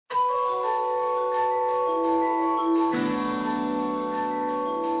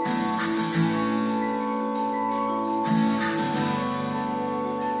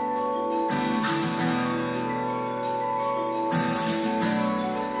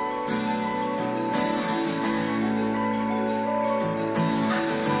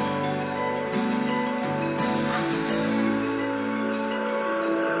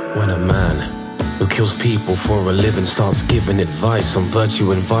When a man who kills people for a living starts giving advice on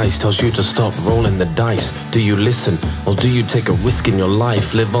virtue and vice, tells you to stop rolling the dice, do you listen or do you take a risk in your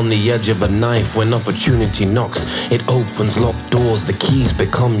life? Live on the edge of a knife. When opportunity knocks, it opens locked doors, the keys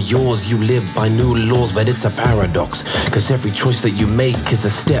become yours. You live by new laws, but it's a paradox, cause every choice that you make is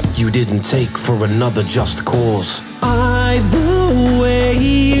a step you didn't take for another just cause. Either way,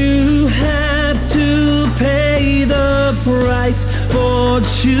 you have to pay the price for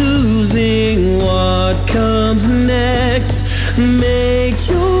choosing what comes next. Make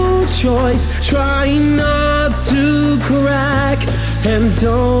your choice, try not to crack, and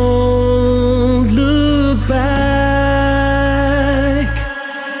don't look back.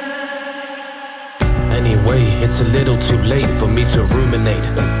 Anyway, it's a little too late for me to ruminate,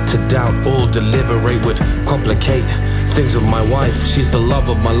 to doubt or deliberate would complicate things with my wife. She's the love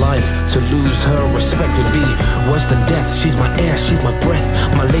of my life. To lose her respect would be worse than death. She's my air, she's my breath,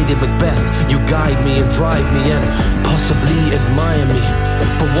 my Lady Macbeth. You guide me and drive me and possibly admire me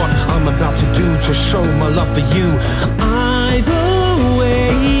for what I'm about to do to show my love for you. Either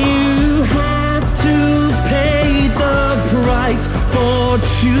way, you have to pay the price for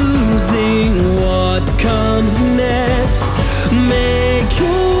choosing what comes next. Make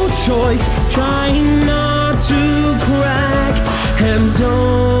your choice, try not to crack, and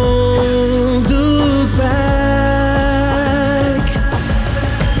don't look back.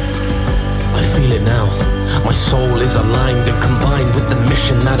 I feel it now. My soul is aligned and combined with the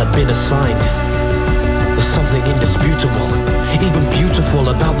mission that I've been assigned. There's something indisputable, even beautiful,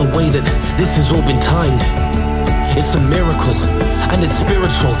 about the way that this has all been timed. It's a miracle, and it's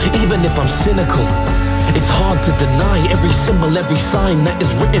spiritual, even if I'm cynical. It's hard to deny every symbol, every sign that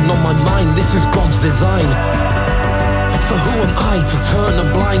is written on my mind. This is God's design. So who am I to turn a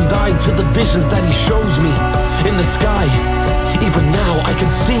blind eye to the visions that He shows me in the sky? Even now I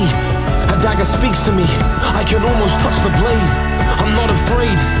can see a dagger speaks to me. I can almost touch the blade. I'm not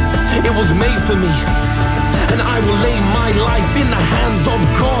afraid, it was made for me. And I will lay my life in the hands of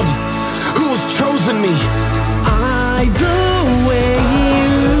God, who has chosen me. Either way,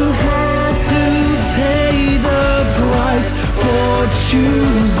 you have to pay the price for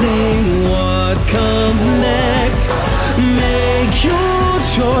choosing what comes next. Make your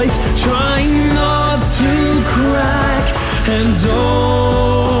choice, try not to crack, and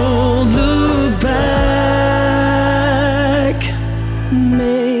don't look back.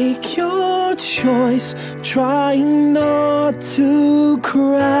 Make your choice, try not to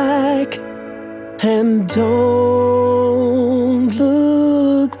crack, and don't